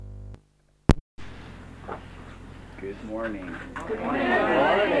Good morning. Good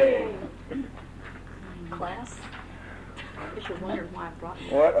morning. Class, I guess you're wondering why I brought you.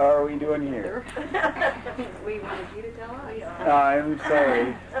 What are we doing here? We wanted you to tell us. I'm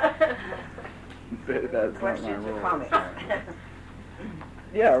sorry. That's not my Questions or role. comments?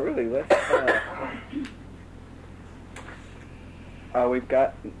 Yeah, really, let's... we've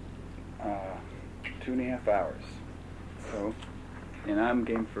got 2.5 hours. So, and I'm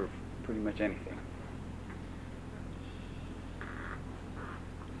game for pretty much anything.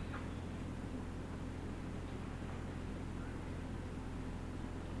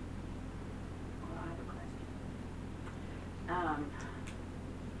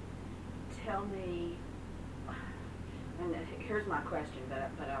 Tell me, and here's my question,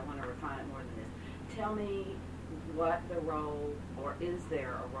 but I want to refine it more than this. Tell me what the role, or is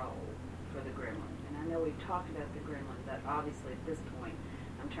there a role for the gremlin? And I know we've talked about the gremlin, but obviously at this point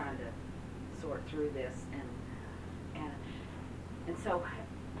I'm trying to sort through this, and so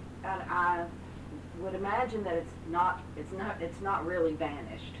I would imagine that it's not really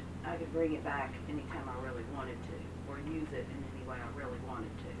vanished. I could bring it back anytime I really wanted to, or use it in any way I really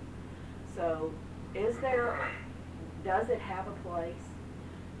wanted to. So, does it have a place?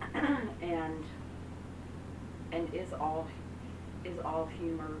 and is all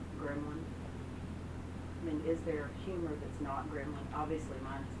humor gremlin? I mean, is there humor that's not gremlin? Obviously,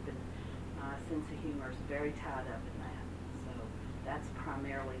 mine has been, my sense of humor is very tied up in that. So, that's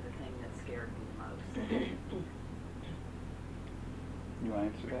primarily the thing that scared me the most. You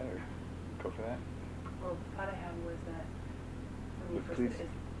want to answer that or go for that? Well, the thought I had was that when you Please first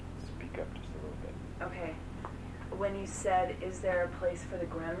speak up just a little bit. okay, when you said, "Is there a place for the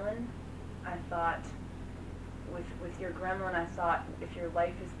gremlin?" I thought, with your gremlin, I thought if your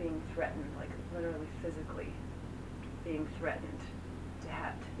life is being threatened, like literally physically being threatened,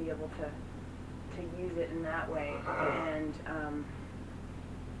 to be able to use it in that way, and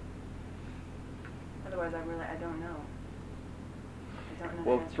otherwise, I don't know.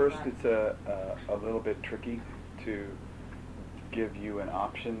 Well, first it's a little bit tricky to give you an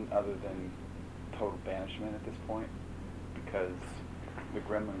option other than total banishment at this point, because the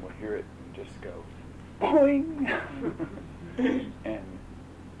gremlin will hear it and just go boing,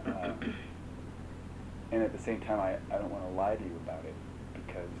 and at the same time I don't want to lie to you about it,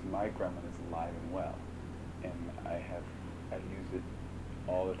 because my gremlin is alive and well, and I use it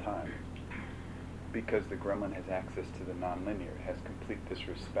all the time. Because the gremlin has access to the nonlinear, it has complete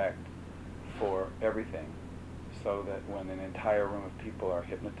disrespect for everything, so that when an entire room of people are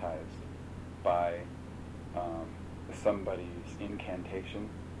hypnotized by somebody's incantation,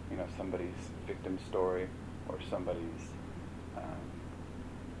 somebody's victim story, or somebody's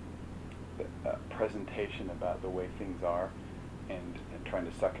presentation about the way things are, and trying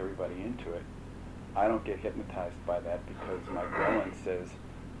to suck everybody into it, I don't get hypnotized by that, because my gremlin says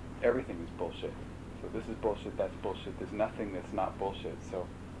everything is bullshit. So this is bullshit, that's bullshit, there's nothing that's not bullshit. So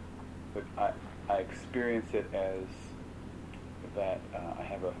but I experience it as that I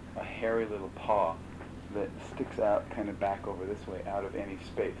have a hairy little paw that sticks out kind of back over this way out of any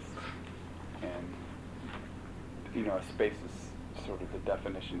space. And, a space is sort of the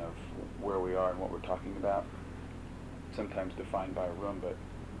definition of where we are and what we're talking about. Sometimes defined by a room, but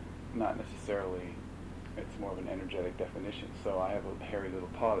not necessarily. It's more of an energetic definition. So I have a hairy little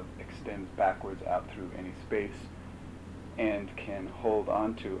paw that extends backwards out through any space and can hold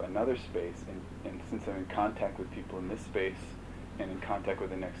on to another space. And since I'm in contact with people in this space and in contact with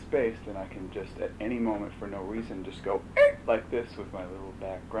the next space, then I can just at any moment for no reason just go like this with my little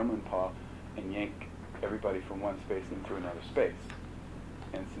back gremlin paw and yank everybody from one space into another space.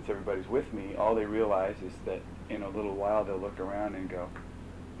 And since everybody's with me, all they realize is that in a little while they'll look around and go,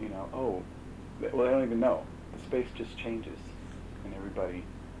 oh, well, they don't even know. The space just changes, and everybody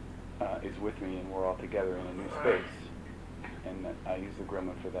is with me, and we're all together in a new space. And I use the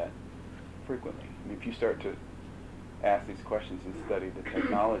gremlin for that frequently. I mean, if you start to ask these questions and study the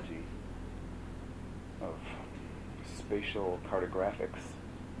technology of spatial cartographics,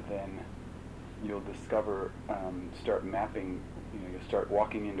 then you'll discover, start mapping, you'll start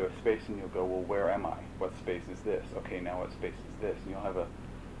walking into a space and you'll go, well, where am I? What space is this? Okay, now what space is this? And you'll have a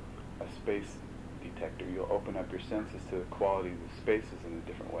space detector. You'll open up your senses to the quality of the spaces in a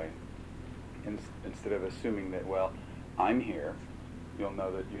different way. Instead of assuming that, well, I'm here, you'll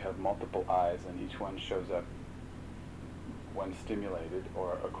know that you have multiple eyes and each one shows up when stimulated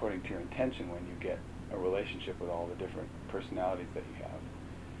or according to your intention when you get a relationship with all the different personalities that you have.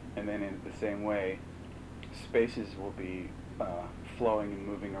 And then in the same way, spaces will be flowing and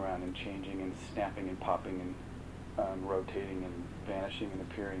moving around and changing and snapping and popping and rotating and vanishing and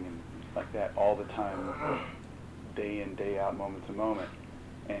appearing and like that all the time day in, day out, moment to moment.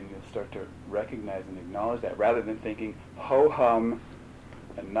 And you'll start to recognize and acknowledge that, rather than thinking, ho-hum,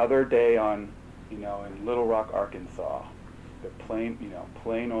 another day on, in Little Rock, Arkansas. The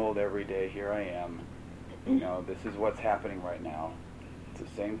plain old everyday, here I am. This is what's happening right now. It's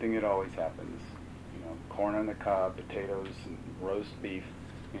the same thing that always happens. Corn on the cob, potatoes, and roast beef.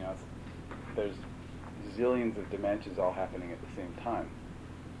 There's zillions of dimensions all happening at the same time.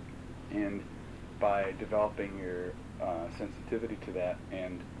 And by developing your sensitivity to that,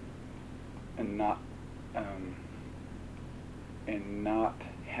 and not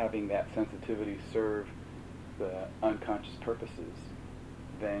having that sensitivity serve the unconscious purposes,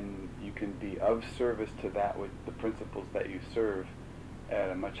 then you can be of service to that with the principles that you serve at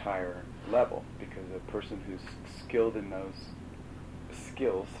a much higher level, because a person who's skilled in those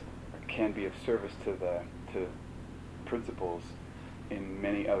skills can be of service to principles in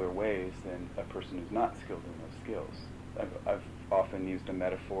many other ways than a person who's not skilled in those skills. I've often used a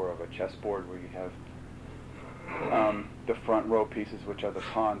metaphor of a chessboard where you have the front row pieces, which are the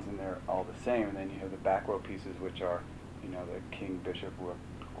pawns, and they're all the same, and then you have the back row pieces, which are, the king, bishop, rook,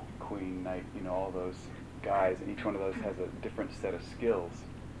 queen, knight, all those guys, and each one of those has a different set of skills.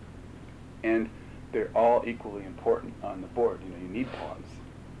 And they're all equally important on the board. You need pawns.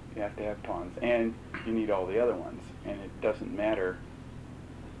 You have to have pawns, and you need all the other ones, and it doesn't matter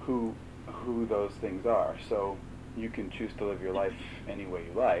who those things are. So you can choose to live your life any way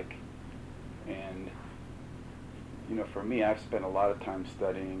you like. And for me, I've spent a lot of time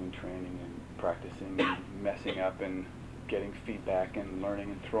studying and training and practicing and messing up and getting feedback and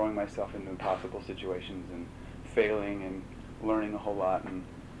learning and throwing myself into impossible situations and failing and learning a whole lot, and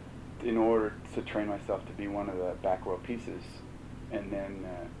in order to train myself to be one of the back row pieces. And then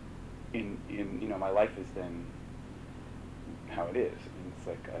my life is then how it is, and it's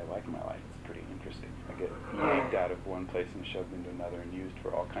like, I like my life. It's pretty interesting. I get yanked out of one place and shoved into another and used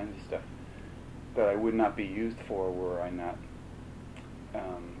for all kinds of stuff that I would not be used for were I not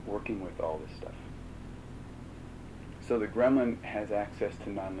working with all this stuff. So the gremlin has access to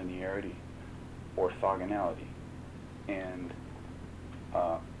nonlinearity, orthogonality, and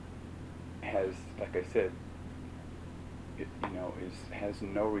has, like I said, has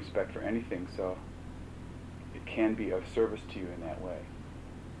no respect for anything, so it can be of service to you in that way.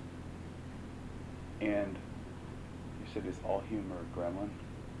 And you said, is all humor a gremlin?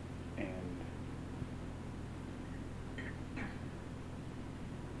 And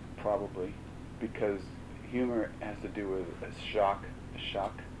probably, because humor has to do with a shock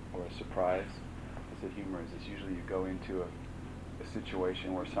or a surprise. That's what humor is. It's usually you go into a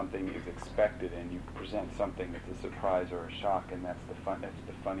situation where something is expected and you present something that's a surprise or a shock, and that's the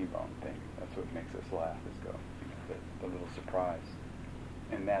funny bone thing. That's what makes us laugh, is the little surprise.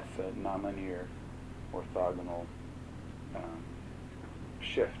 And that's a nonlinear, orthogonal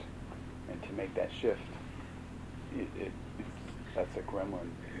shift. And to make that shift, that's a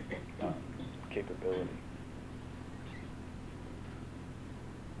gremlin capability.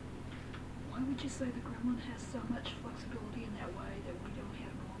 Why would you say the gremlin has so much flexibility in that way that we don't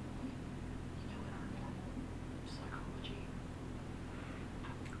have normally, in our normal psychology?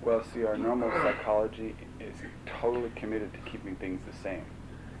 Well, see, our normal psychology is totally committed to keeping things the same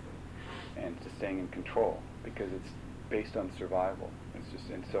and to staying in control, because it's based on survival.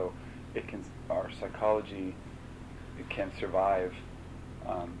 And so our psychology, it can survive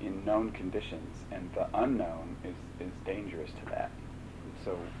in known conditions, and the unknown is dangerous to that.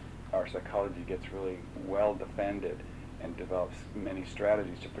 So our psychology gets really well defended and develops many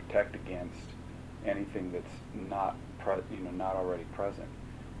strategies to protect against anything that's not already present.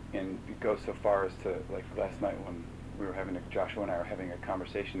 And it goes so far as to, like last night when Joshua and I were having a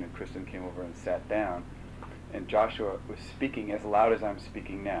conversation, and Kristen came over and sat down, and Joshua was speaking as loud as I'm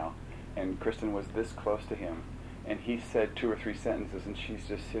speaking now, and Kristen was this close to him, and he said 2 or 3 sentences, and she's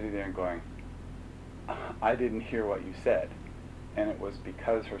just sitting there and going, I didn't hear what you said. And it was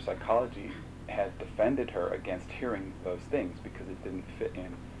because her psychology had defended her against hearing those things, because it didn't fit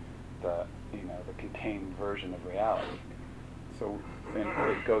in the contained version of reality. So, and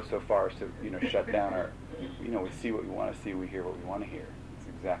it goes so far as to shut down our, we see what we want to see, we hear what we want to hear. It's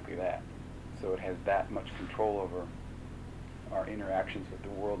exactly that. So it has that much control over our interactions with the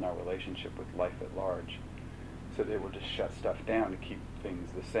world and our relationship with life at large, so that it will just shut stuff down to keep things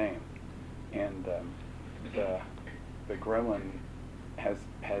the same. And the gremlin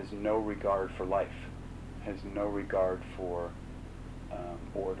has no regard for life, has no regard for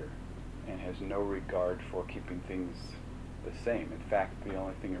order, and has no regard for keeping things the same. In fact, the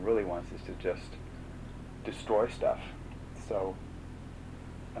only thing it really wants is to just destroy stuff. So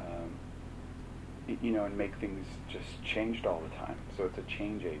and make things just changed all the time. So it's a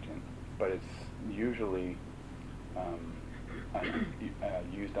change agent, but it's usually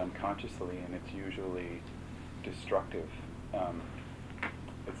used unconsciously, and it's usually destructive.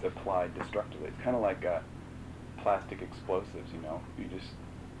 It's applied destructively. It's kind of like plastic explosives, You do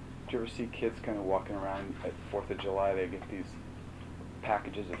you ever see kids kind of walking around at 4th of July? They get these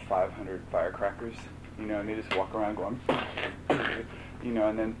packages of 500 firecrackers, and they just walk around going,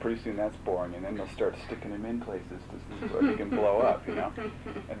 and then pretty soon that's boring, and then they'll start sticking them in places where they can blow up,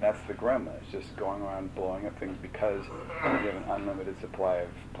 And that's the gremlin. It's just going around blowing up things because you have an unlimited supply of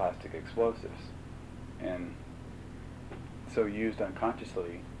plastic explosives. And so used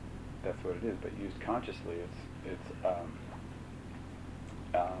unconsciously, that's what it is. But used consciously, it's a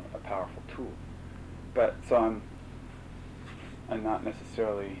powerful tool. But so I'm not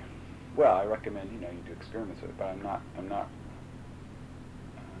necessarily. Well, I recommend you do experiments with it, but I'm not.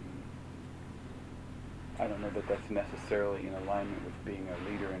 I don't know that that's necessarily in alignment with being a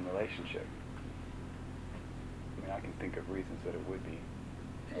leader in relationship. I mean, I can think of reasons that it would be.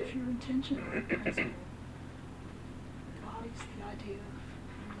 If your intention or principle embodies the idea of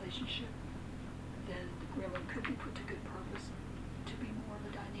relationship, then the gremlin could be put to good purpose to be more of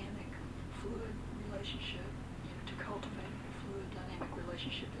a dynamic, fluid relationship, to cultivate a fluid, dynamic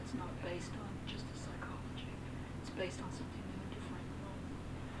relationship that's not based on just the psychology. It's based on something new and different.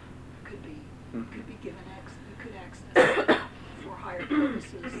 It could be given access. It could access it for higher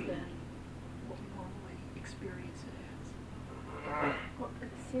purposes than what we normally experience it as. Well, it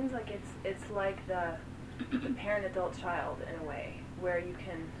seems like it's like the parent-adult-child in a way, where you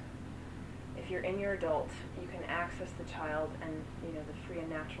can, if you're in your adult, you can access the child and the free and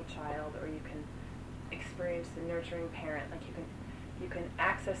natural child, or you can experience the nurturing parent. Like you can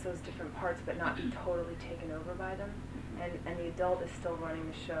access those different parts, but not be totally taken over by them. And the adult is still running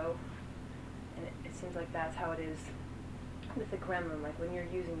the show. And it seems like that's how it is with the gremlin. Like when you're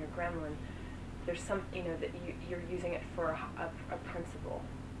using your gremlin, there's some, that you're using it for a principle.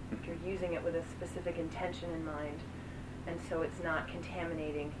 You're using it with a specific intention in mind, and so it's not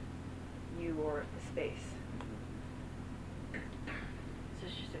contaminating you or the space. So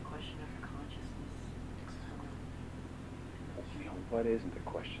it's just a question of consciousness. What isn't a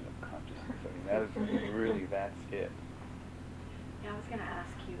question of consciousness? I mean, that is really, that's it. Yeah, I was going to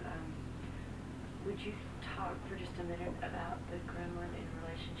ask you, would you talk for just a minute about the gremlin in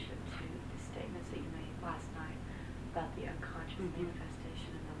relationship to the statements that you made last night about the unconscious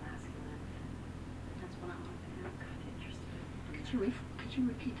manifestation of the masculine? That's what I'm kind of interested in. Could you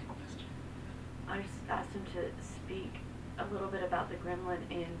repeat the question? I just asked him to speak a little bit about the gremlin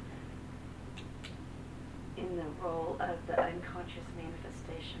in the role of the unconscious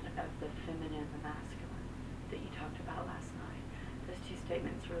manifestation of the feminine and the masculine that you talked about last night. Those two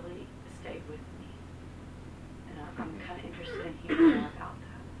statements really stayed with me, and I'm kind of interested in hearing more about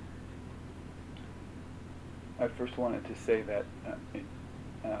that. I first wanted to say that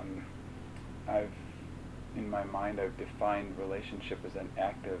in my mind, I've defined relationship as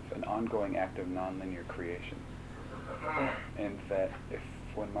an ongoing act of nonlinear creation, and that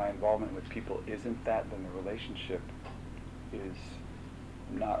when my involvement with people isn't that, then the relationship is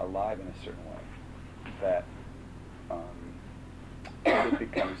not alive in a certain way. That it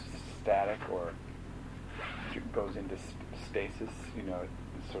becomes static or goes into stasis. It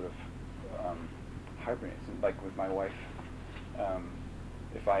sort of hibernates. Like with my wife,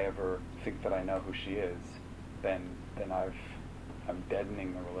 if I ever think that I know who she is, then I'm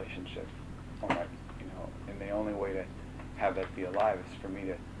deadening the relationship. And the only way to have that be alive is for me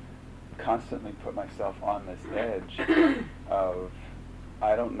to constantly put myself on this edge of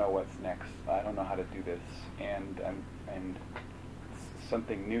I don't know what's next. I don't know how to do this, and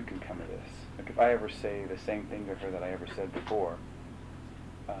something new can come of this. Like if I ever say the same thing to her that I ever said before,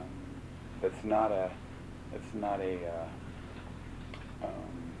 it's not a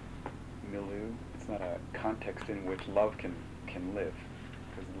milieu. It's not a context in which love can live,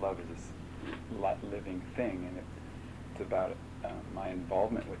 because love is this living thing, and it's about my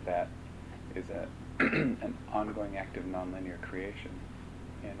involvement with that is an ongoing act of nonlinear creation,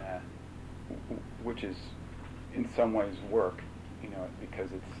 and which is in some ways work,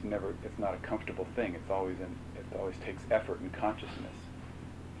 because it's not a comfortable thing. It always takes effort and consciousness,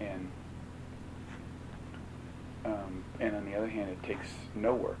 and on the other hand, it takes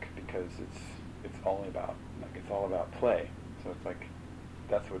no work, because it's all about play. So it's like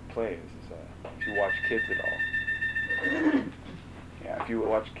that's what play is. If you watch kids at all, if you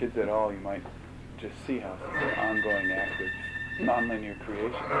watch kids at all, you might just see how it's an ongoing act of nonlinear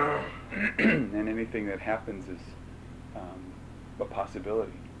creation, and anything that happens is a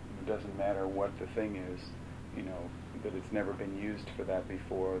possibility. It doesn't matter what the thing is, you know, that it's never been used for that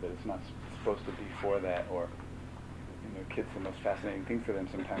before, that it's not supposed to be for that, or, you know, kids, the most fascinating thing for them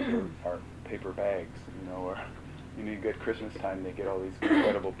sometimes are paper bags, you know, or, you know, you get Christmas time, they get all these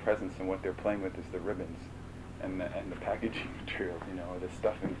incredible presents, and what they're playing with is the ribbons and the packaging materials, you know, or the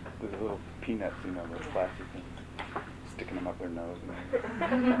stuff in the little peanuts, you know, those plastic things, sticking them up their nose.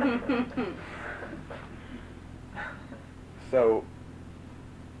 And so,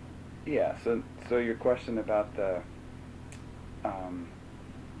 yeah, so your question about the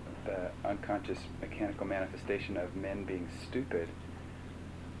unconscious mechanical manifestation of men being stupid,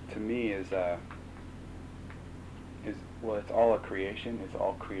 to me is well, it's all a creation. It's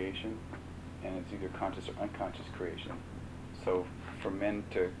all creation, and it's either conscious or unconscious creation. So for men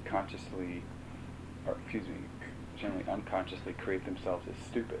to consciously, or excuse me, generally unconsciously create themselves as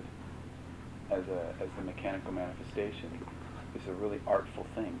stupid, as the mechanical manifestation, is a really artful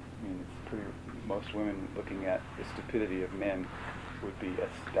thing. I mean, it's pretty. Most women looking at the stupidity of men would be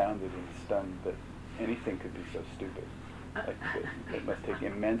astounded and stunned that anything could be so stupid. Like it must take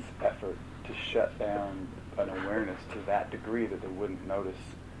immense effort to shut down an awareness to that degree that they wouldn't notice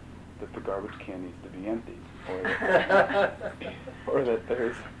that the garbage can needs to be empty, or that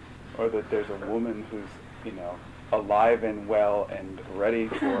there's a woman who's, you know, alive and well and ready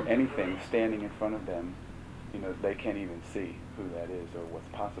for anything standing in front of them. You know, they can't even see who that is or what's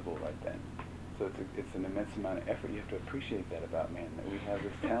possible right then. So it's an immense amount of effort. You have to appreciate that about man, that we have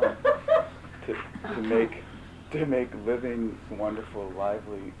this talent to make living, wonderful,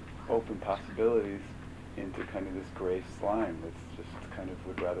 lively, open possibilities into kind of this gray slime that's just kind of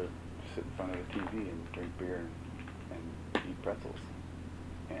would rather sit in front of the TV and drink beer and eat pretzels.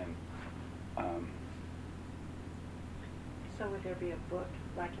 And so would there be a book,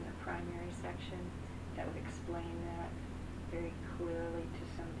 like in the primary section, that would explain that very clearly to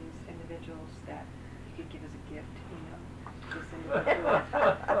some of these individuals that you could give as a gift, you know, this individual?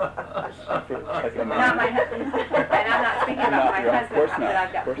 Not my husband, and I'm not speaking about my husband, but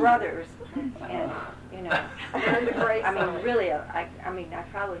I've got brothers, and, you know, I mean, really, I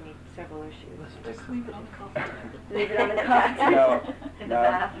probably need several issues. Just leave it on the coffee table. Leave it on the coffee table.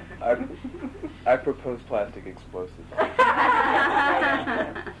 No, I propose plastic explosives.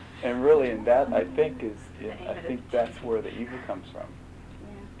 And really, in that, I think that's where the evil comes from.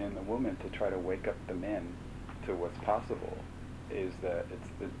 Yeah. In the woman, to try to wake up the men to what's possible, is that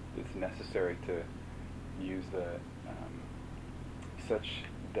it's necessary to use the such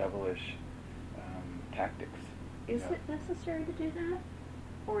devilish tactics. Is it necessary to do that,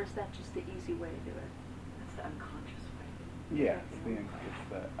 or is that just the easy way to do it? That's the unconscious way. Yeah, it's the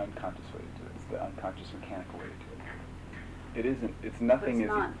unconscious way to do it. It's the unconscious mechanical way to do it. It isn't. It's nothing. But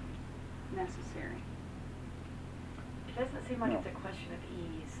it's not necessary. It doesn't seem like it's a question of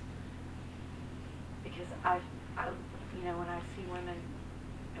ease, because I, you know, when I see women,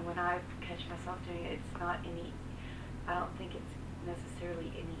 and when I catch myself doing it, it's not any. I don't think it's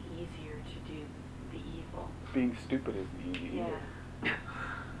necessarily any easier to do the evil. Being stupid isn't easy either. Yeah.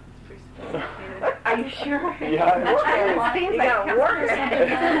 Are you sure? Yeah. It seems like work.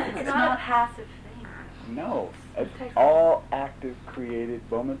 It's not a passive thing. No, it's all active, created,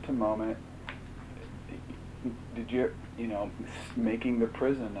 moment to moment. Did you know, making the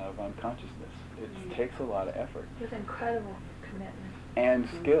prison of unconsciousness? It takes a lot of effort. With incredible commitment. And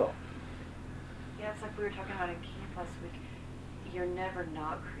skill. Yeah, it's like we were talking about in camp last week. You're never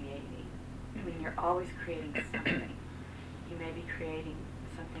not creating. I mean, you're always creating something. You may be creating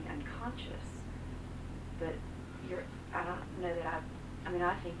something unconscious, but I don't know that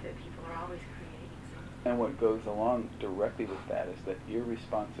I think that people are always creating something. And what goes along directly with that is that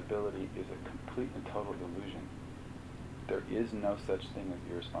irresponsibility is a complete and total illusion. There is no such thing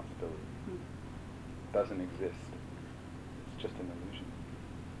as irresponsibility. It doesn't exist. It's just an illusion.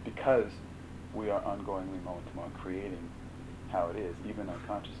 Because we are ongoingly, moment to moment, creating how it is, even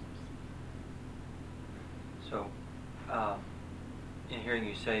unconsciousness. So, in hearing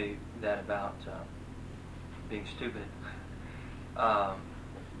you say that about being stupid, I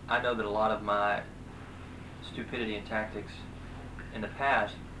know that a lot of my stupidity and tactics in the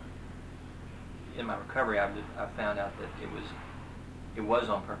past, in my recovery, I found out that it was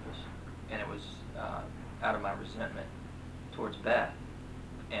on purpose, and it was out of my resentment towards Beth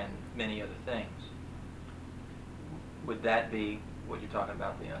and many other things. Would that be what you're talking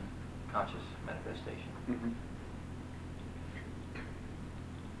about, the unconscious manifestation? Mm-hmm.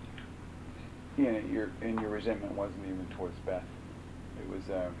 Yeah, your resentment wasn't even towards Beth. It was,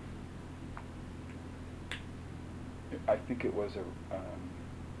 I think it was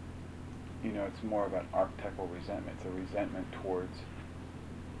it's more of an archetypal resentment. It's a resentment towards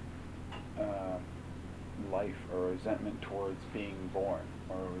life, or a resentment towards being born,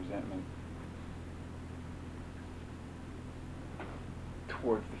 or a resentment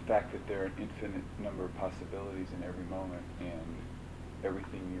towards the fact that there are an infinite number of possibilities in every moment, and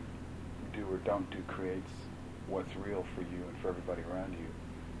everything you do or don't do creates what's real for you and for everybody around you.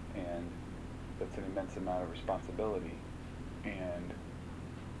 And that's an immense amount of responsibility. And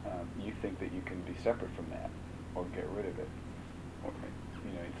you think that you can be separate from that, or get rid of it. Or,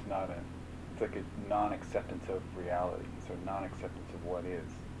 you know, it's like a non-acceptance of reality. So non-acceptance of what is.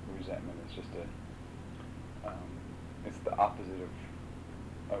 Resentment is just it's the opposite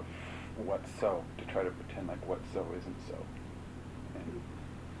of what's so, to try to pretend like what's so isn't so. And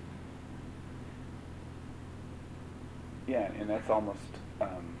yeah, and that's almost,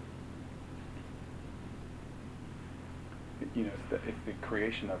 you know, it's the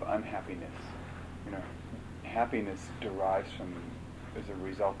creation of unhappiness. You know, happiness derives as a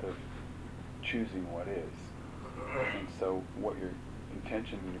result of choosing what is. And so what your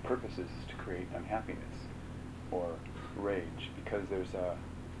intention and your purpose is to create unhappiness or rage, because there's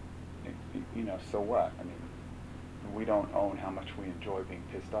you know, so what? I mean, we don't own how much we enjoy being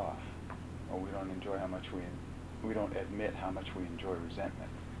pissed off, or we don't enjoy how much we don't admit how much we enjoy resentment.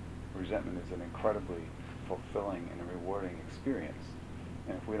 Resentment is an incredibly fulfilling and rewarding experience,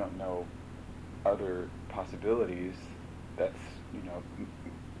 and if we don't know other possibilities, that's, you know,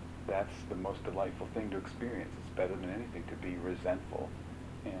 that's the most delightful thing to experience. It's better than anything to be resentful,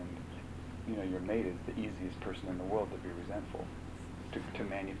 and you know, your mate is the easiest person in the world to be resentful, to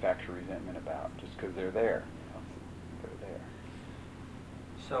manufacture resentment about, just because they're there. You know, they're there.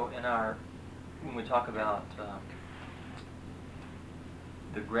 So when we talk about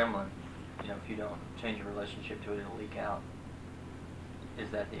the gremlin, you know, if you don't change your relationship to it, it'll leak out. Is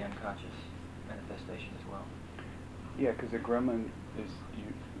that the unconscious manifestation as well? Yeah, because the gremlin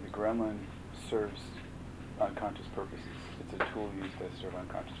serves unconscious purposes. It's a tool used to serve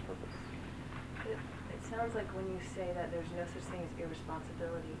unconscious purpose. It sounds like when you say that there's no such thing as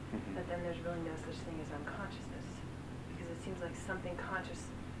irresponsibility, that then there's really no such thing as unconsciousness. Because it seems like something conscious,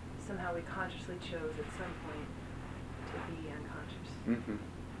 somehow we consciously chose at some point to be unconscious.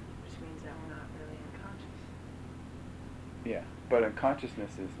 Which means that we're not really unconscious. Yeah, but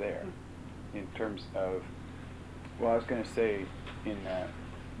unconsciousness is there in terms of, well, I was going to say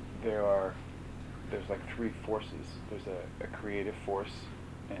there's like three forces. There's a creative force,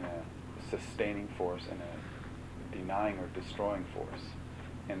 and a sustaining force, and a denying or destroying force.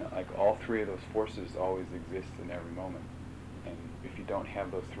 And like all three of those forces always exist in every moment. And if you don't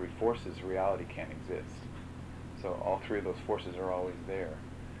have those three forces, reality can't exist. So all three of those forces are always there.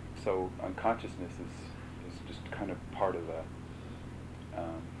 So unconsciousness is just kind of part of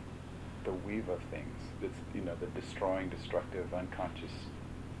the weave of things. It's, you know, the destroying, destructive, unconscious,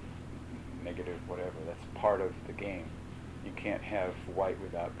 negative, whatever. That's part of the game. You can't have white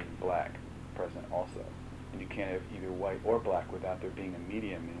without being black present also. And you can't have either white or black without there being a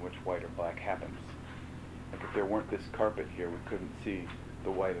medium in which white or black happens. Like if there weren't this carpet here, we couldn't see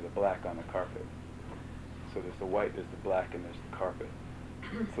the white or the black on the carpet. So there's the white, there's the black, and there's the carpet.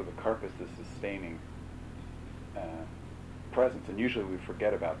 So the carpet is the sustaining presence, and usually we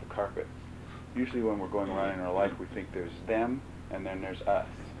forget about the carpet. Usually when we're going around in our life, we think there's them, and then there's us.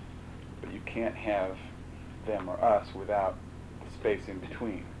 But you can't have them or us without the space in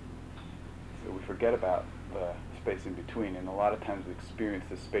between. So we forget about the space in between, and a lot of times we experience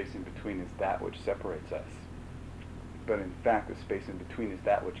the space in between as that which separates us. But in fact, the space in between is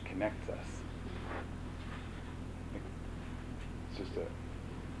that which connects us. It's just a...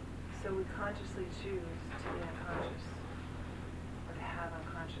 So we consciously choose to be unconscious, or to have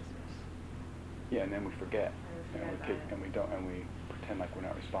unconsciousness. Yeah, and then we forget. And we pretend like we're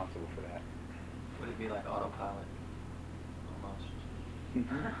not responsible for that. Would it be like autopilot, almost?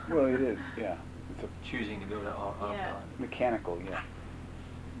 Well, it is, yeah. It's a Choosing to go to autopilot. Yeah. mechanical, yeah.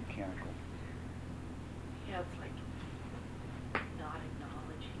 Mechanical. Yeah, it's like not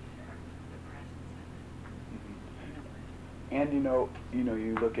acknowledging the presence of it. And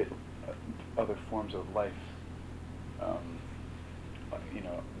you look at other forms of life,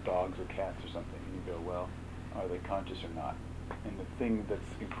 dogs or cats or something, and you go, well, are they conscious or not? And the thing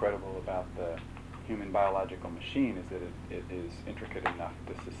that's incredible about the human biological machine is that it is intricate enough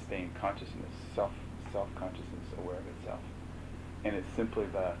to sustain consciousness, self-consciousness, aware of itself. And it's simply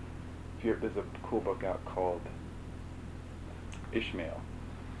there's a cool book out called Ishmael.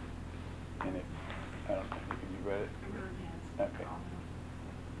 And I don't know, have you read it? Okay.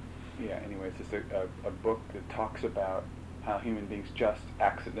 Yeah, anyway, it's just a book that talks about how human beings just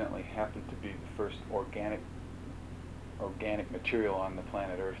accidentally happen to be the first organic organic material on the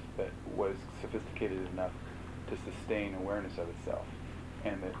planet Earth that was sophisticated enough to sustain awareness of itself,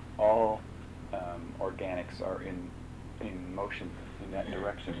 and that all organics are in motion in that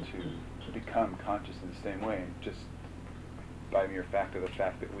direction to become conscious in the same way. And just by mere fact of the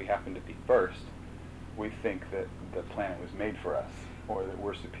fact that we happen to be first, we think that the planet was made for us, or that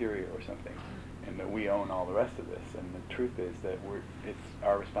we're superior or something, and that we own all the rest of this. And the truth is that it's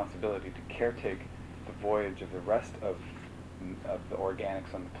our responsibility to caretake the voyage of the rest of the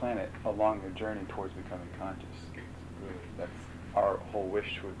organics on the planet along their journey towards becoming conscious. Really, that's our whole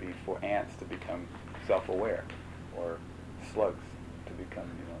wish would be for ants to become self-aware, or slugs to become,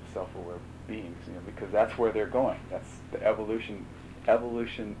 self-aware beings, because that's where they're going. That's the evolution.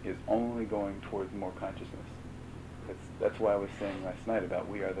 Evolution is only going towards more consciousness. That's why I was saying last night about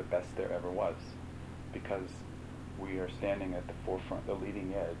we are the best there ever was, because we are standing at the forefront, the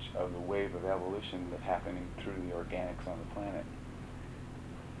leading edge of the wave of evolution that's happening through the organics on the planet.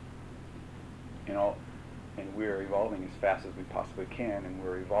 And we are evolving as fast as we possibly can, and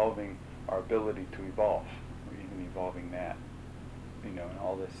we're evolving our ability to evolve. We're even evolving that, and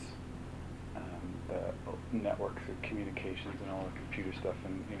all this, the networks of communications and all the computer stuff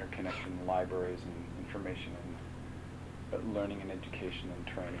and interconnection libraries and information and learning and education and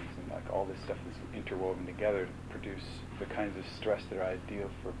trainings and all this stuff is interwoven together to produce the kinds of stress that are ideal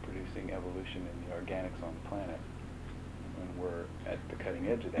for producing evolution in the organics on the planet. And we're at the cutting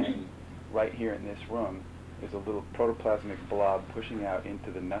edge of that. And right here in this room is a little protoplasmic blob pushing out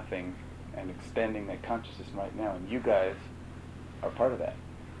into the nothing and extending that consciousness right now. And you guys are part of that.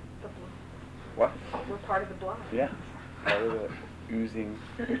 The blob. What? We're part of the blob. Yeah. Part of the oozing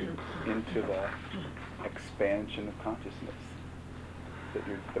into the expansion of consciousness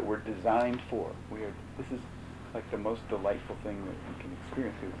that we're designed for. This is like the most delightful thing that we can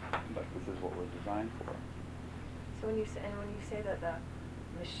experience. Like this is what we're designed for. So when you say that the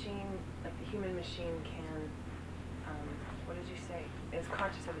machine, like the human machine, can, what did you say, is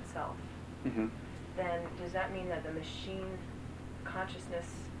conscious of itself? Mm-hmm. Then does that mean that the machine consciousness,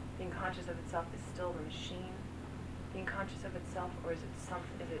 being conscious of itself, is still the machine being conscious of itself, or is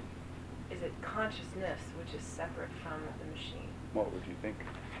it consciousness which is separate from the machine? What would you think?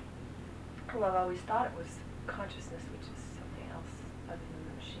 Well, I've always thought it was consciousness, which is something else other than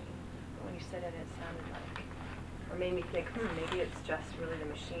the machine. But when you said it, it sounded like, or made me think, maybe it's just really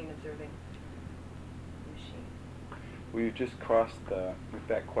the machine observing the machine. Well, you just crossed with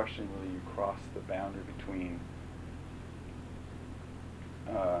that question, really, you crossed the boundary between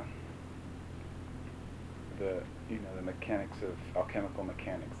the mechanics of alchemical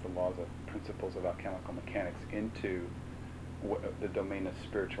mechanics, the laws of principles of alchemical mechanics, into the domain of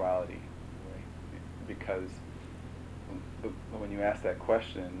spirituality, right? Because when you ask that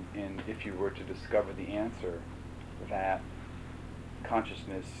question, and if you were to discover the answer that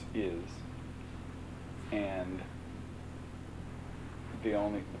consciousness is, and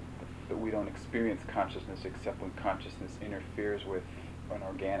that we don't experience consciousness except when consciousness interferes with an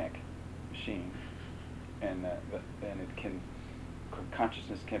organic machine, and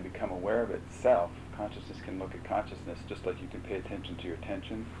consciousness can become aware of itself. Consciousness can look at consciousness just like you can pay attention to your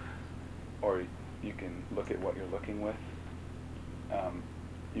attention, or you can look at what you're looking with.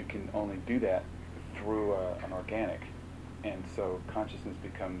 You can only do that through an organic, and so consciousness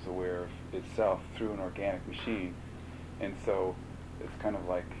becomes aware of itself through an organic machine. And so it's kind of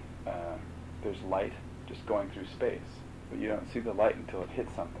like there's light just going through space, but you don't see the light until it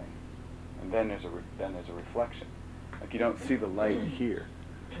hits something, and then there's a reflection. Like you don't see the light here.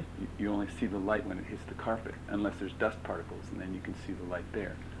 You only see the light when it hits the carpet, unless there's dust particles, and then you can see the light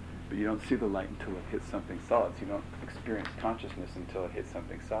there. But you don't see the light until it hits something solid, so you don't experience consciousness until it hits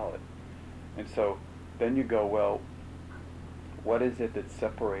something solid. And so then you go, well, what is it that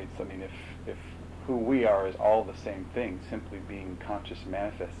separates, if who we are is all the same thing, simply being conscious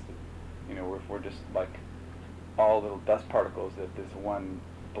manifested, if we're just like all little dust particles that this one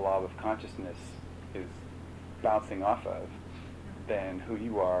blob of consciousness is bouncing off of, then who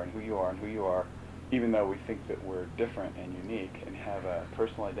you are and who you are and who you are, even though we think that we're different and unique and have a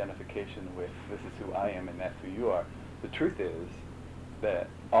personal identification with this is who I am and that's who you are, the truth is that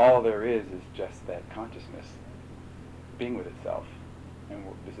all there is just that consciousness being with itself. And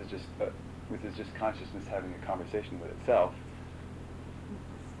this is just consciousness having a conversation with itself.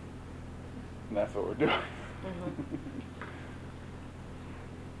 And that's what we're doing. Mm-hmm.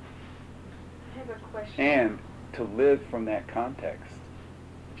 I have a question. And to live from that context,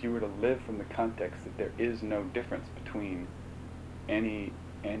 if you were to live from the context that there is no difference between any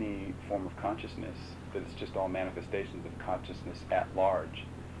form of consciousness, that it's just all manifestations of consciousness at large,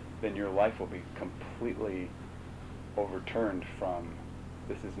 then your life will be completely overturned from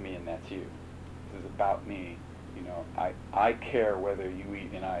this is me and that's you. This is about me. You know, I care whether you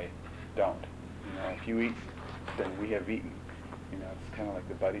eat and I don't. You know, if you eat, then we have eaten. You know, it's kind of like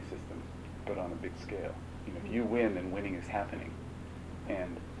the buddy system, but on a big scale. You know, if you win, then winning is happening.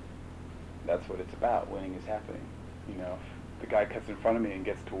 And that's what it's about. Winning is happening. You know, if the guy cuts in front of me and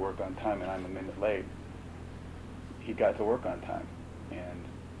gets to work on time and I'm a minute late, he got to work on time and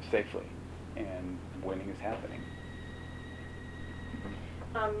safely, and winning is happening.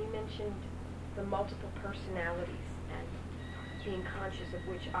 You mentioned the multiple personalities and being conscious of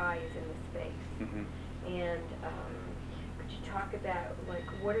which I is in the space. Mm-hmm. And could you talk about, like,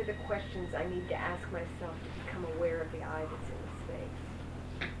 what are the questions I need to ask myself to become aware of the I that's in the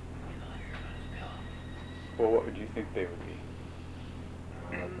space? Well, what would you think they would be?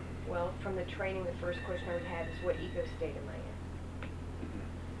 Well, from the training, the first question I would have is, what ego state am I in?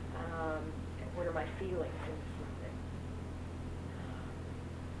 Mm-hmm. And what are my feelings in this moment?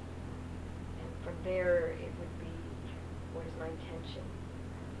 And from there, it would be, what is my intention?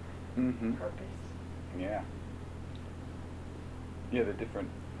 Mm-hmm. Purpose? Yeah. Yeah, the different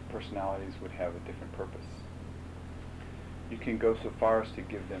personalities would have a different purpose. You can go so far as to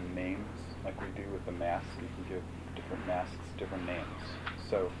give them names, like we do with the mask. You can give different masks different names.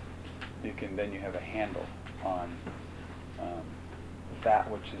 So you can then you have a handle on that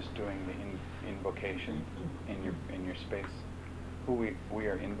which is doing the invocation in your space. We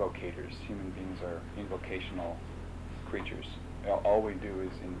are invocators. Human beings are invocational creatures. All we do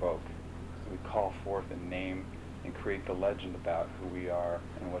is invoke. So we call forth a name and create the legend about who we are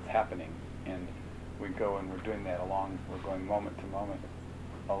and what's happening. And we go and we're doing that we're going moment to moment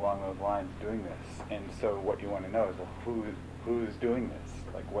along those lines doing this. And so what you want to know is, well, who's doing this?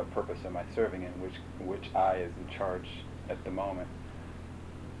 Like, what purpose am I serving, and which I is in charge at the moment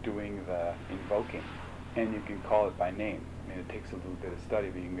doing the invoking? And you can call it by name. I mean, it takes a little bit of study,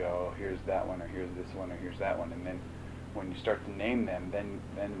 but you can go, oh, here's that one, or here's this one, or here's that one. And then when you start to name them, then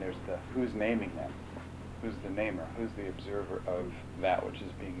there's the who's naming them. Who's the namer? Who's the observer of that which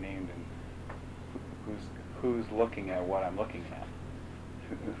is being named, and who's looking at what I'm looking at?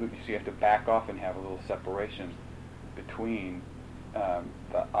 So you have to back off and have a little separation between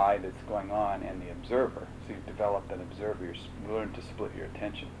the I that's going on and the observer. So you develop an observer. You learn to split your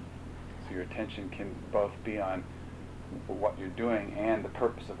attention. So your attention can both be on what you're doing and the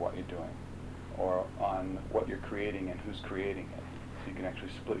purpose of what you're doing, or on what you're creating and who's creating it. So you can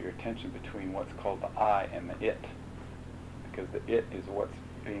actually split your attention between what's called the I and the it, because the it is what's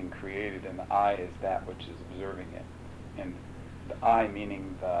being created and the I is that which is observing it. And the I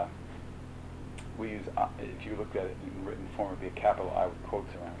meaning we use, if you looked at it in written form, it would be a capital I with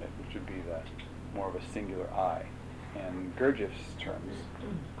quotes around it, which would be more of a singular I. And Gurdjieff's terms,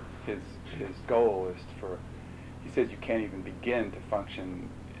 his goal is he says you can't even begin to function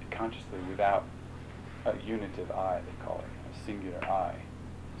consciously without a unitive I, they call it, a singular I.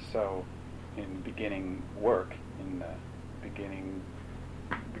 So in beginning work, in the beginning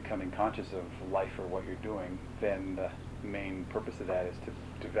becoming conscious of life or what you're doing, then the main purpose of that is to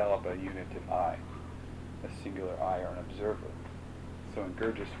develop a unitive I, a singular I, or an observer. So in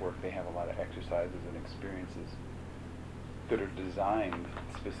Gurdjieff's work, they have a lot of exercises and experiences that are designed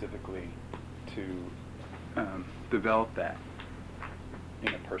specifically to develop that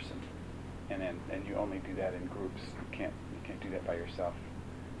in a person, and you only do that in groups. You can't do that by yourself.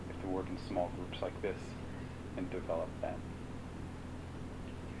 You have to work in small groups like this and develop that.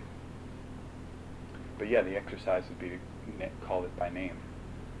 But yeah, the exercise would be to call it by name.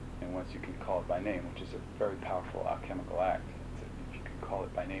 And once you can call it by name, which is a very powerful alchemical act, if you can call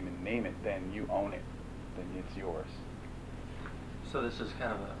it by name and name it, then you own it. Then it's yours. So this is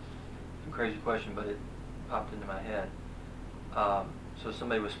kind of a crazy question, but it popped into my head. So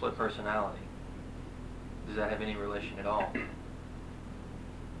somebody with split personality, does that have any relation at all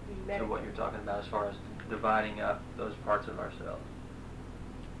to what you're talking about as far as dividing up those parts of ourselves?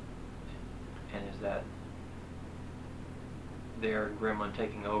 And is that their gremlin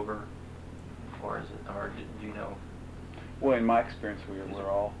taking over, or is it, or do you know? Well, in my experience,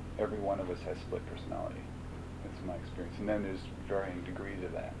 every one of us has split personality. That's my experience. And then there's varying degrees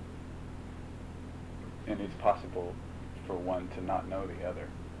of that. And it's possible for one to not know the other.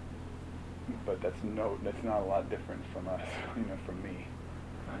 But that's not a lot different from us, from me.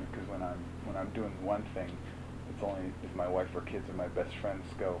 Because when I'm doing one thing, it's only if my wife or kids or my best friends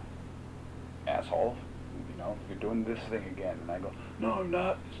go, asshole, you're doing this thing again. And I go, no, I'm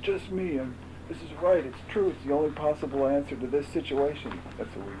not. It's just me. This is right. It's true. It's the only possible answer to this situation.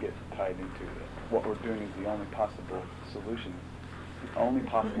 That's what we get tied into. What we're doing is the only possible solution. the only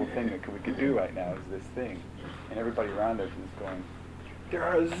possible thing that we could do right now is this thing. And everybody around us is going, there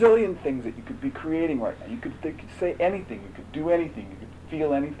are a zillion things that you could be creating right now. They could say anything, you could do anything, you could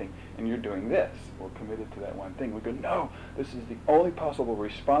feel anything, and you're doing this. We're committed to that one thing. We go, no, this is the only possible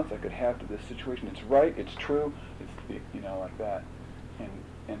response I could have to this situation. It's right, it's true, it's like that.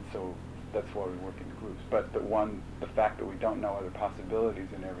 And so that's why we work in groups. But the fact that we don't know other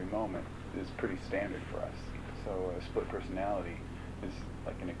possibilities in every moment is pretty standard for us. So a split personality is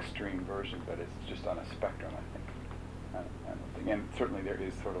like an extreme version, but it's just on a spectrum, I think. I don't think. And certainly there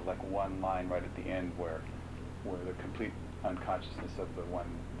is sort of like one line right at the end where the complete unconsciousness of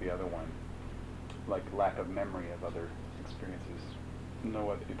the other one, like lack of memory of other experiences,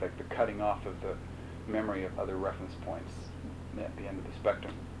 like the cutting off of the memory of other reference points at the end of the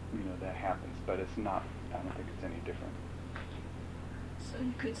spectrum, that happens, but it's not, I don't think it's any different. So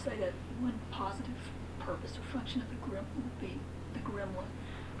you could say that one positive purpose or function of the gremlin would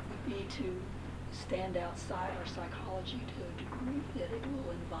be to stand outside our psychology to a degree that it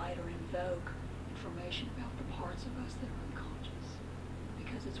will invite or invoke information about the parts of us that are unconscious,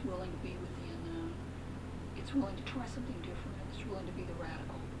 because it's willing to be with the unknown. It's willing to try something different. It's willing to be the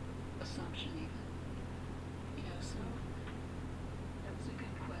radical assumption even. So that was a good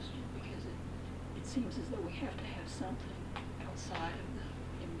question, because it seems as though we have to have something outside of the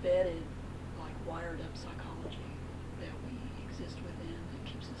embedded, like wired up psychology that we exist within that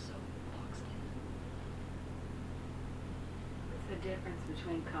keeps us so boxed in. What's the difference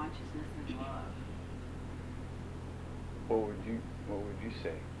between consciousness and love? What would you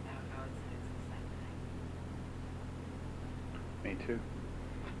say? I would say it's the same thing. Me too.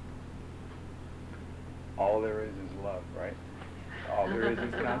 All there is love, right? All there is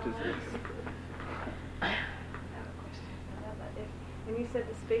consciousness. I have a question about that. When you said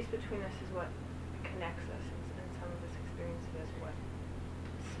the space between us is what connects us, and some of this experience is what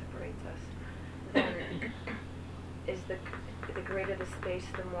separates us, then is the greater the space,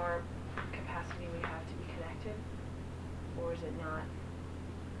 the more capacity we have to be connected? Or is it not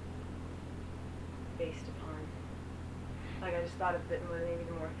based upon, like I just thought of it more, maybe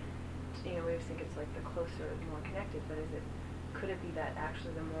the more, we always think it's like the closer, the more connected, but could it be that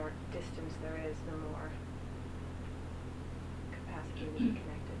actually the more distance there is, the more capacity to be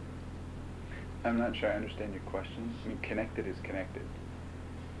connected? I'm not sure I understand your question. I mean, connected is connected,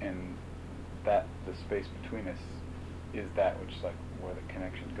 and that the space between us is that which like where the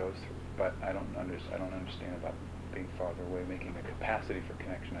connection goes through. But I don't understand about being farther away, making a capacity for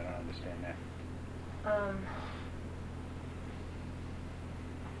connection. I don't understand that.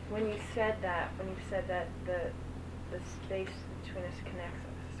 When you said that the space between us can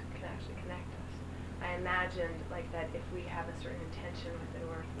actually connect us, I imagined like that if we have a certain intention with it,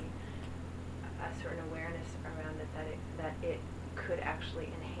 or if we a certain awareness around it, that it could actually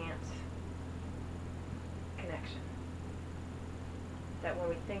enhance connection. That when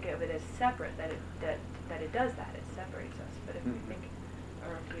we think of it as separate, that it does that. It separates us. But if we think,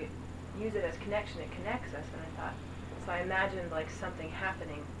 or if we use it as connection, it connects us. And I thought, so I imagined like something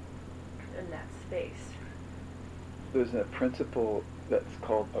happening in that space. There's a principle that's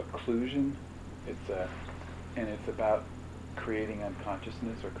called occlusion. It's about creating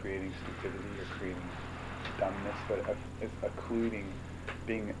unconsciousness or creating stupidity or creating dumbness, but it's occluding,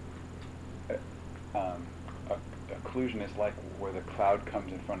 being occlusion is like where the cloud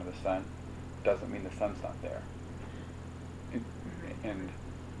comes in front of the sun. Doesn't mean the sun's not there. And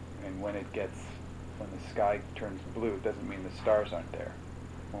when the sky turns blue, it doesn't mean the stars aren't there.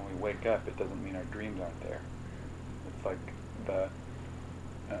 When we wake up, it doesn't mean our dreams aren't there. It's like the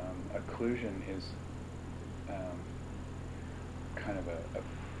occlusion is kind of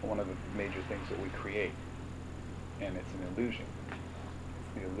one of the major things that we create, and it's an illusion.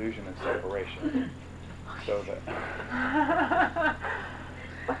 It's the illusion of separation. So that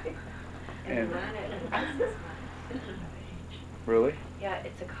And we learn it at about 6 months of age. Really? Yeah,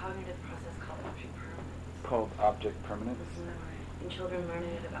 it's a cognitive process called object permanence. Called object permanence? And children learn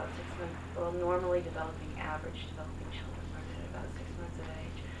it at about 6 months. Well, normally average developing children learn it at about 6 months of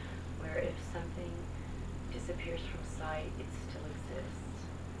age, where if something disappears from sight, it still exists.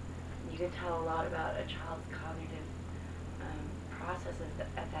 You can tell a lot about a child's cognitive processes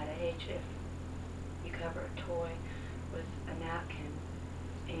at that age if you cover a toy with a napkin,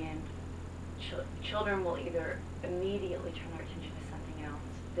 and children will either immediately turn their attention to something else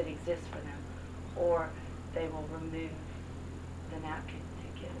that exists for them, or they will remove the napkin to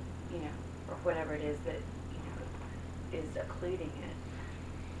get, or whatever it is that, is occluding it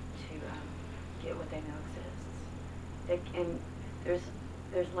to get what they know exists. And there's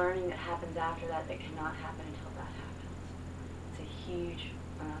learning that happens after that cannot happen until that happens. It's a huge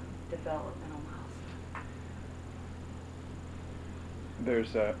developmental milestone.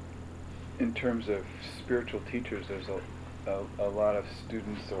 There's in terms of spiritual teachers, there's a lot of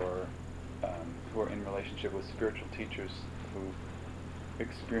students or who are in relationship with spiritual teachers who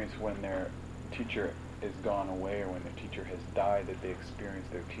experience when their teacher is gone away or when their teacher has died, that they experience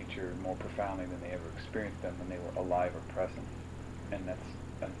their teacher more profoundly than they ever experienced them when they were alive or present. And that's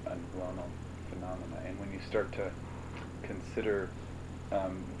a well-known phenomena. And when you start to consider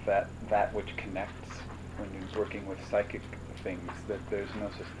that which connects when you're working with psychic things, that there's no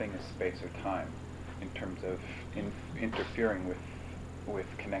such thing as space or time in terms of interfering with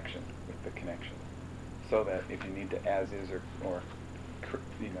connection, with the connection. So that if you need to as is or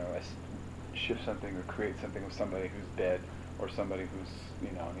shift something or create something with somebody who's dead or somebody who's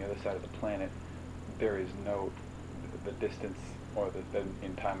on the other side of the planet, there is the distance or the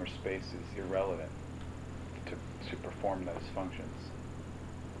in time or space is irrelevant to perform those functions.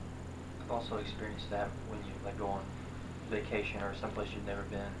 I've also experienced that when you go on vacation or someplace you've never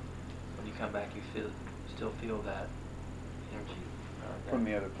been. When you come back, you still feel that energy from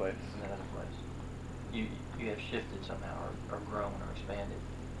the other place. From that other place, you have shifted somehow or grown or expanded.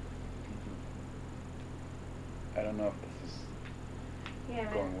 I don't know if this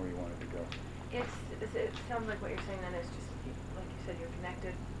is going where you wanted to go. It sounds like what you're saying then is just, like you said, you're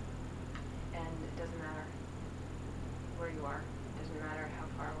connected, and it doesn't matter where you are. It doesn't matter how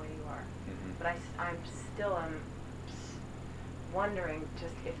far away you are. Mm-hmm. But I'm still wondering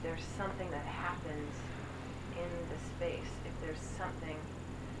just if there's something that happens in the space, if there's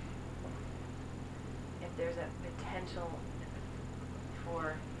a potential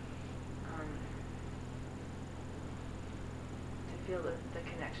for to feel the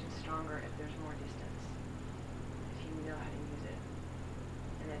connection stronger if there's more distance, if you know how to use it.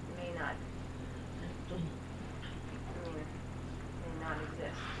 And it may not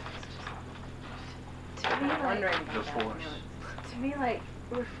exist. It's just, To me, I'm wondering about the that. force. To me, like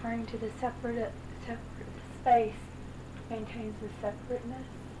referring to the separate space maintains the separateness,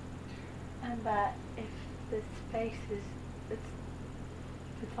 and that if the space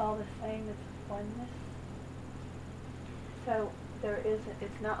it's all the same, it's oneness. So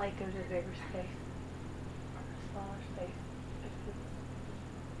it's not like there's a bigger space or a smaller space.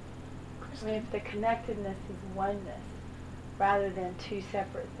 If the connectedness is oneness rather than two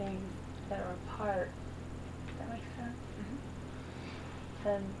separate things that are apart, does that make sense? Mm-hmm.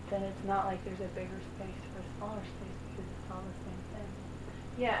 Then it's not like there's a bigger space or a smaller space because it's all the same thing.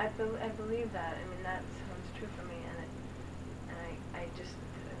 Yeah, I believe that. I mean, that sounds true for me, and I just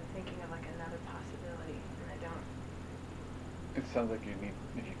am thinking of like another possibility, and I don't. It sounds like you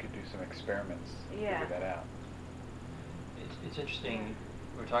could do some experiments to Yeah. figure that out. It's interesting.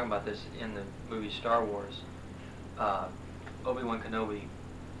 We're talking about this in the movie Star Wars. Obi-Wan Kenobi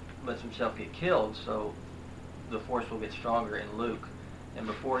lets himself get killed, so the Force will get stronger in Luke. And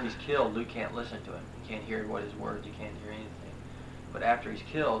before he's killed, Luke can't listen to him. He can't hear what his words. He can't hear anything. But after he's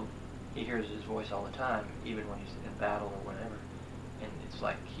killed, he hears his voice all the time, even when he's in battle or whatever. And it's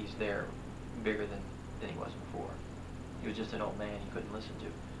like he's there bigger than he was before. He was just an old man he couldn't listen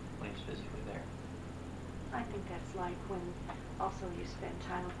to when he was physically there. I think that's like when also you spend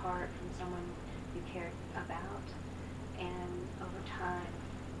time apart from someone you care about, and over time,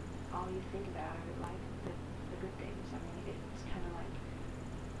 all you think about are like the good things. I mean, it's kind of like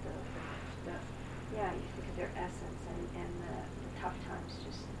you think of their essence, and the tough times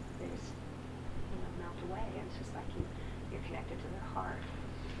just they just melt away. And it's just like you're connected to their heart.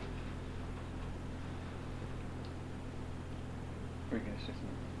 Were you going to say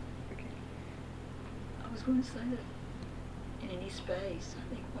something, Vicki? I was going to say that in any space, I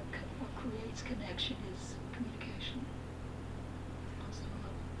think what creates connection is communication. On some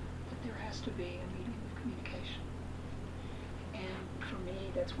level, that there has to be a medium of communication. And for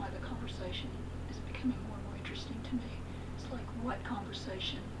me, that's why the conversation is becoming more and more interesting to me. It's like, what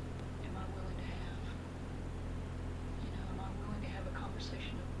conversation am I willing to have? Am I willing to have a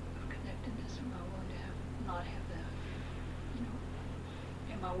conversation of connectedness? Am I willing to not have that?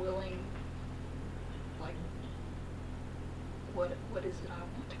 Am I willing, like, what is it I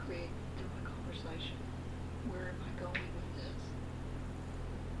want to create through my conversation? Where am I going with this?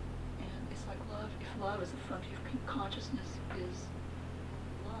 And it's like love. If love is a function of consciousness is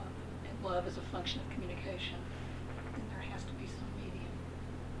love, and love is a function of communication, then there has to be some medium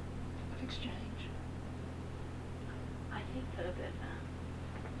of exchange. I think though that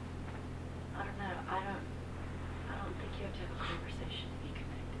I don't know. I don't think you have to have a conversation to be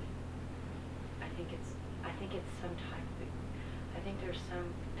connected. I think it's some type of. I think there's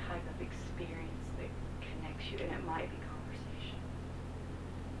some type of experience that connects you, and it might be conversation.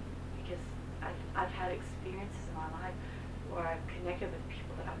 I've had experiences in my life where I've connected with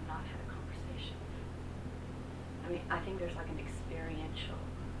people that I've not had a conversation with. I mean, I think there's like an experiential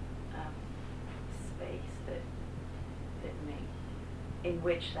space that in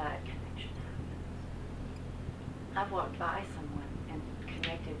which that connection happens. I've walked by someone and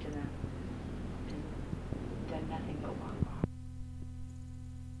connected to them and done nothing but walk by.